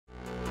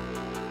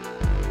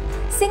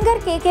Singer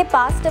KK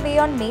passed away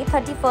on May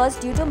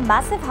 31st due to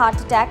massive heart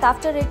attack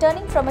after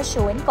returning from a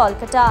show in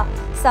Kolkata.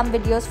 Some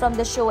videos from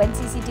the show and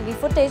CCTV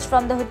footage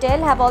from the hotel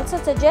have also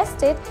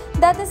suggested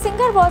that the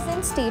singer was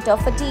in state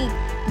of fatigue.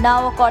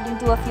 Now, according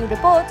to a few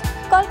reports,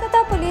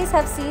 Kolkata Police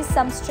have seized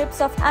some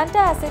strips of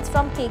antacids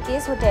from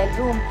KK's hotel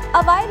room.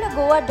 A while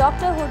ago, a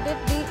doctor who did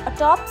the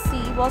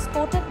autopsy was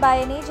quoted by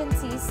an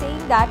agency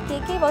saying that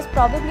KK was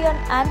probably on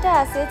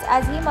antacids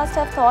as he must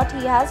have thought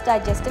he has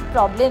digestive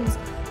problems.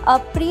 A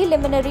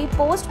preliminary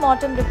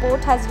post-mortem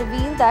report has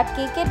revealed that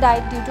KK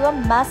died due to a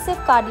massive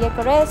cardiac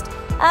arrest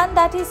and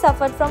that he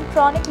suffered from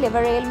chronic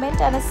liver ailment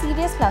and a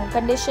serious lung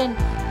condition.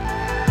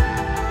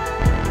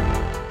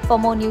 For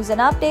more news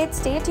and updates,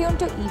 stay tuned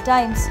to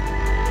ETimes.